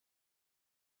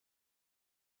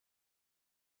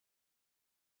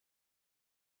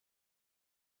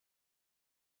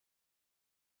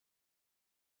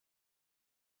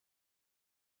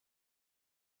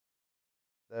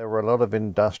There were a lot of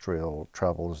industrial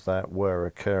troubles that were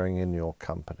occurring in your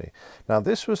company. Now,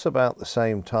 this was about the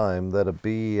same time that a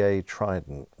BEA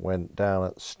Trident went down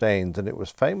at Staines, and it was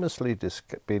famously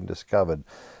been discovered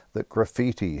that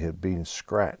graffiti had been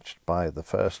scratched by the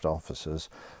first officers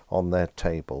on their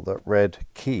table that read,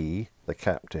 "Key, the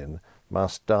captain,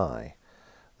 must die."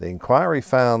 The inquiry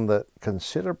found that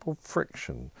considerable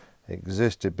friction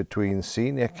existed between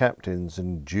senior captains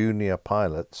and junior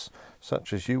pilots,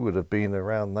 such as you would have been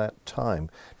around that time.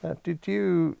 Now, did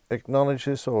you acknowledge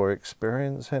this or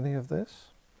experience any of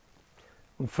this?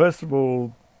 Well, first of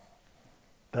all,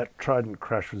 that Trident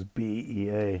crash was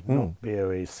BEA, not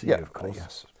BOAC, Yeah, of course.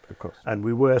 yes, of course. And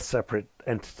we were separate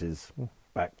entities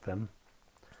back then.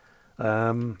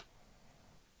 There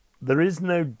is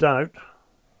no doubt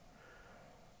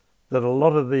that a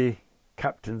lot of the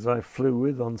captains I flew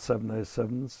with on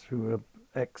 707s, who were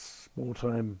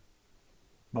ex-wartime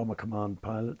Bomber Command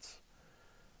pilots,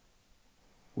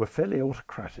 were fairly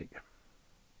autocratic.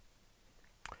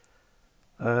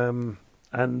 And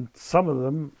some of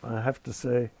them, I have to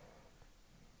say,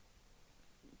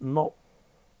 not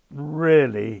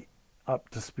really up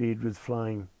to speed with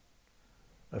flying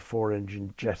a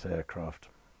 4-engine jet aircraft.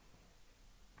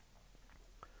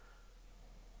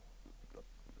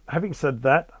 Having said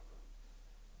that,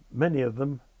 many of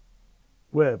them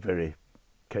were very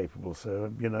capable.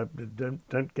 So, you know,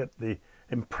 don't get the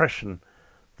impression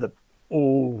that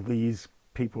all these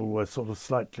people were sort of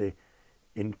slightly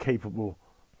incapable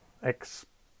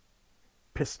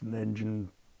ex-piston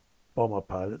engine bomber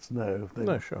pilots. No,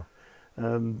 No, sure.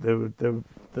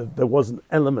 There was an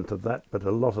element of that, but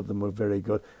a lot of them were very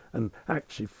good. And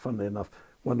actually, funnily enough,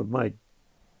 one of my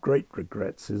great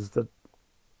regrets is that,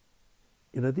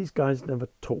 you know, these guys never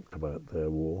talked about their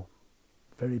war.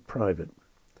 Very private.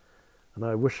 And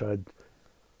I wish I'd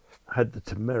had the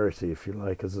temerity, if you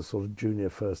like, as a sort of junior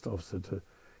first officer to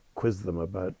quiz them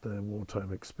about their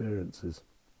wartime experiences.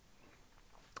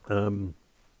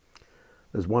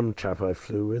 There's one chap I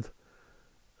flew with,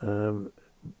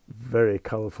 very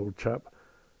colourful chap.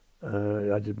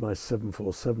 I did my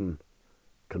 747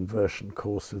 conversion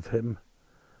course with him,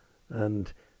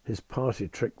 and his party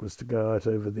trick was to go out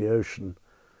over the ocean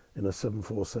in a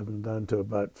 747 down to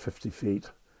about 50 feet,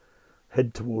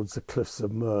 head towards the cliffs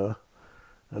of Moher,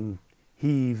 and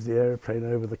heave the aeroplane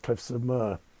over the cliffs of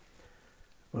Moher.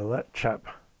 Well, that chap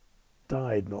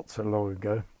died not so long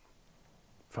ago,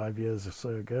 5 years or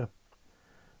so ago,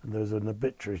 and there was an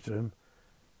obituary to him.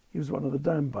 He was one of the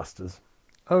dam busters.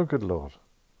 Oh, good Lord.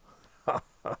 Isn't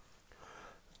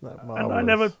that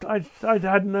marvellous? And I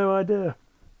had no idea.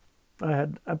 I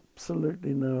had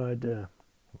absolutely no idea.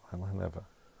 Well, I never.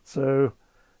 So,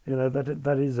 you know,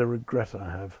 that is a regret I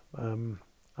have.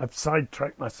 I've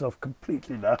sidetracked myself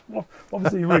completely now. What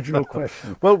was the original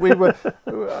question? Well,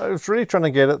 I was really trying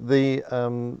to get at the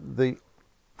oh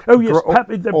yes,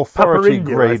 authority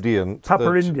India, gradient.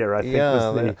 Papa India, I think,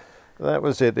 was the... That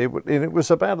was it. It was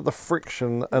about the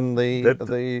friction and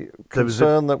the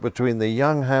concern that between the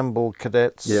young Hamble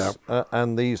cadets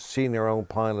and these senior old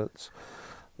pilots.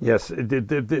 Yes,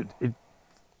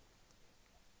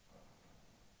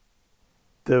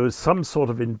 there was some sort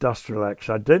of industrial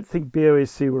action. I don't think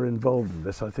BOAC were involved in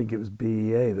this. I think it was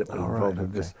BEA that were involved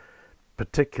in this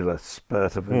particular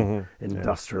spurt of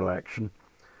industrial action.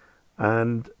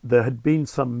 And there had been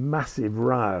some massive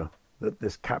row that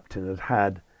this captain had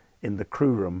had in the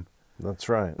crew room. That's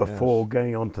right. Before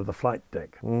going onto the flight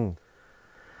deck.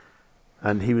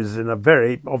 And he was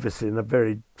obviously in a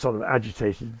very sort of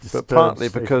agitated, disturbed But partly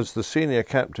state. because the senior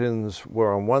captains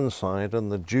were on one side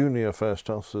and the junior first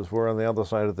officers were on the other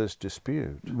side of this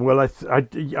dispute. Well, I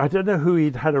don't know who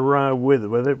he'd had a row with.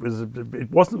 Whether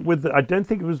it wasn't with I don't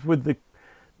think it was with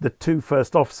the two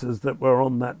first officers that were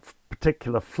on that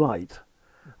particular flight.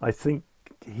 I think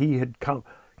he had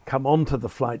come onto the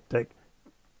flight deck,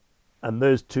 and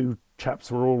those two chaps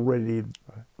were already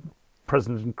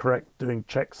present and correct, doing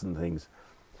checks and things.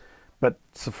 But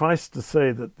suffice to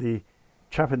say that the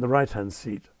chap in the right-hand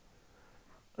seat,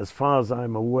 as far as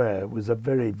I'm aware, was a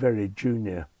very, very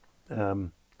junior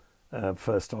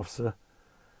first officer,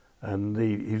 and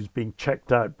he was being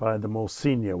checked out by the more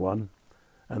senior one,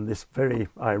 and this very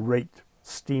irate,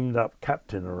 steamed-up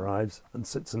captain arrives and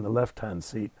sits in the left-hand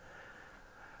seat.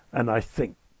 And I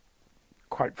think,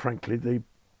 quite frankly, the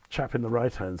chap in the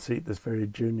right-hand seat, this very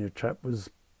junior chap, was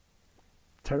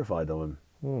terrified of him,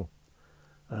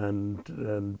 and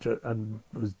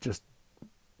was just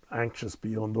anxious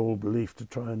beyond all belief to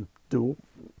try and do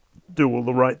all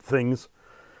the right things.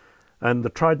 And the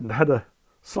Trident had a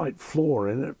slight flaw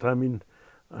in it. I mean,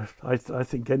 I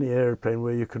think any airplane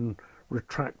where you can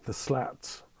retract the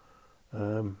slats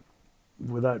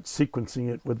without sequencing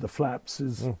it with the flaps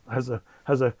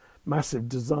has a massive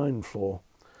design flaw.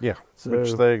 Yeah, so,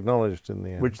 which they acknowledged in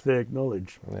the end. Which they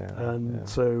acknowledged. Yeah, and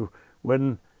so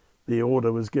when the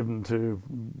order was given to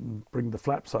bring the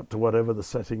flaps up to whatever the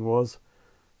setting was,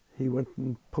 he went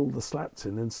and pulled the slats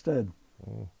in instead.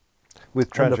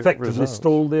 With tragic and effectively results.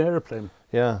 Stalled the airplane.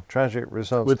 Yeah, tragic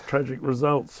results. With tragic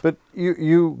results. But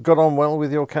you got on well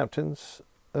with your captains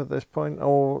at this point,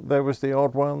 or there was the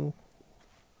odd one?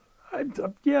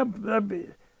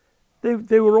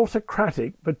 They were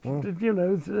autocratic, but you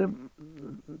know,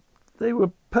 they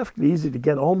were perfectly easy to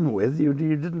get on with. You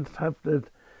didn't have to.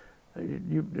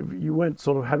 You weren't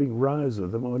sort of having rows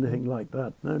with them or anything like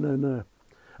that. No.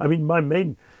 I mean, my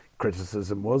main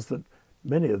criticism was that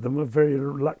many of them were very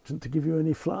reluctant to give you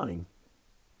any flying.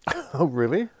 Oh,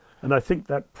 really? And I think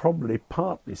that probably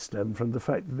partly stemmed from the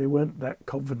fact that they weren't that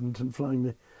confident in flying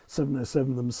the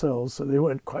 707 themselves, so they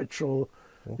weren't quite sure,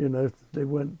 you know, they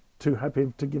weren't too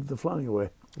happy to give the flying away.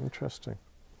 Interesting.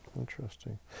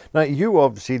 Now, you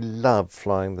obviously love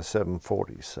flying the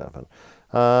 747.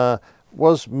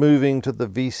 Was moving to the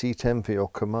VC-10 for your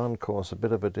command course a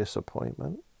bit of a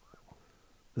disappointment?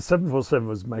 The 747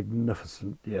 was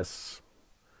magnificent, yes.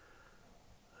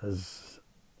 As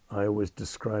I always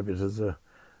describe it, as a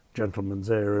gentleman's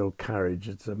aerial carriage.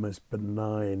 It's the most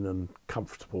benign and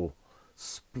comfortable,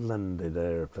 splendid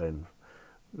airplane.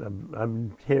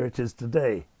 Here it is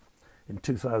today, in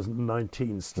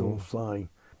 2019, still flying.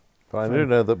 But I do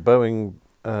know that Boeing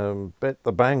bet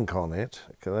the bank on it.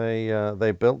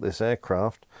 They built this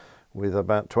aircraft with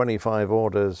about 25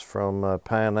 orders from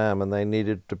Pan Am, and they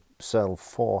needed to sell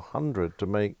 400 to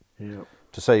make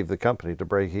to save the company, to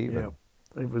break even. Yeah.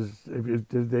 They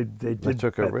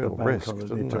took a real risk, didn't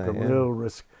they? They took a real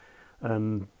risk,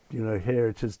 and you know, here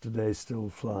it is today, still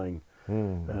flying.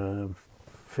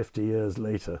 50 years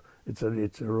later, it's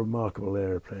a remarkable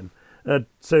airplane.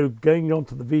 So going on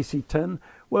to the VC-10,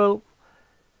 well,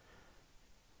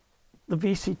 the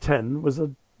VC-10 was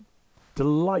a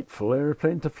delightful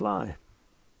airplane to fly.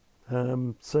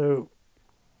 So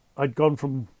I'd gone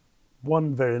from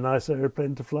one very nice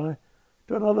airplane to fly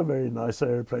to another very nice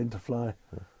airplane to fly.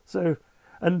 So,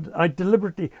 and I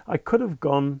could have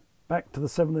gone back to the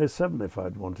 707 if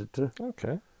I'd wanted to.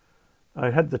 Okay.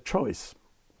 I had the choice,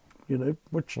 you know,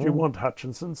 which do you want,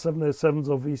 Hutchinson, 707s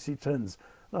or VC-10s?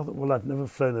 And I thought, well, I've never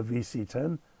flown a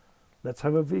VC-10. Let's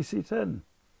have a VC-10.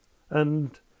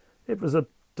 And it was a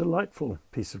delightful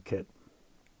piece of kit.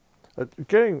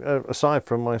 Going aside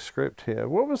from my script here,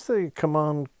 what was the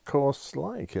command course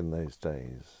like in those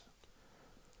days?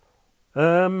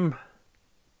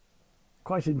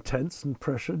 Quite intense and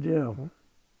pressured, yeah.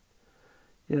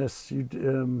 Yes, I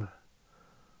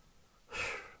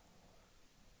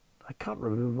can't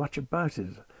remember much about it.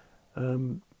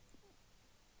 I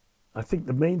think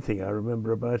the main thing I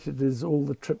remember about it is all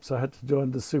the trips I had to do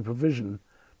under supervision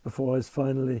before I was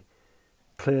finally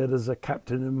cleared as a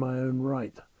captain in my own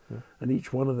right. And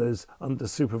each one of those under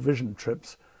supervision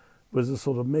trips was a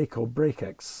sort of make or break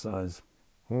exercise,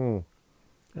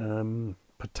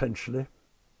 potentially.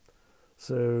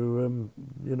 So,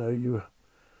 you know,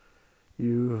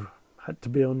 you had to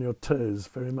be on your toes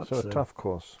very much. So a tough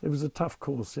course. It was a tough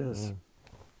course, yes.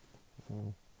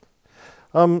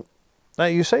 Now,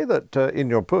 you say that in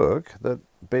your book that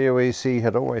BOAC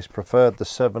had always preferred the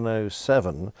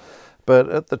 707, but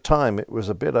at the time it was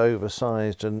a bit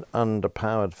oversized and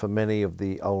underpowered for many of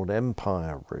the old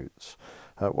Empire routes.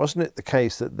 Wasn't it the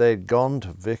case that they'd gone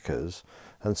to Vickers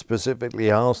and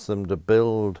specifically asked them to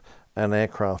build an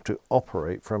aircraft to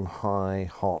operate from high,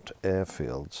 hot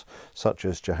airfields, such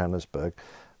as Johannesburg?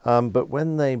 But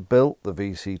when they built the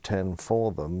VC-10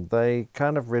 for them, they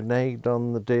kind of reneged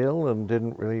on the deal and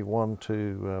didn't really want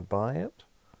to buy it?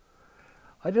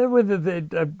 I don't know whether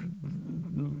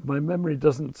my memory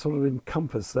doesn't sort of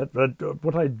encompass that, but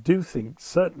what I do think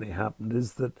certainly happened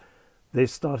is that they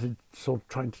started sort of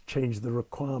trying to change the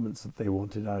requirements that they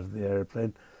wanted out of the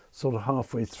airplane, sort of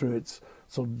halfway through its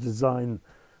sort of design.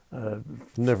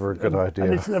 Never a good idea.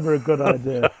 And it's never a good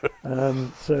idea.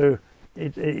 So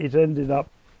it ended up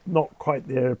not quite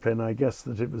the airplane, I guess,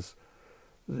 that it was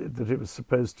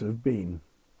supposed to have been.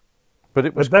 But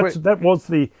it was that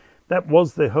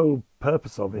was the whole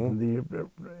purpose of it, in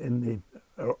the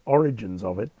origins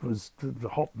of it, was the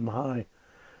hot and high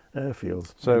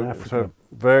airfields in Africa. So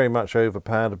very much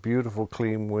overpowered, a beautiful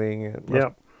clean wing.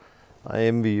 I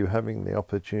envy you having the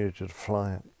opportunity to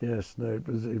fly it. Yes, no,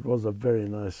 it was a very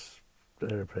nice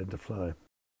airplane to fly.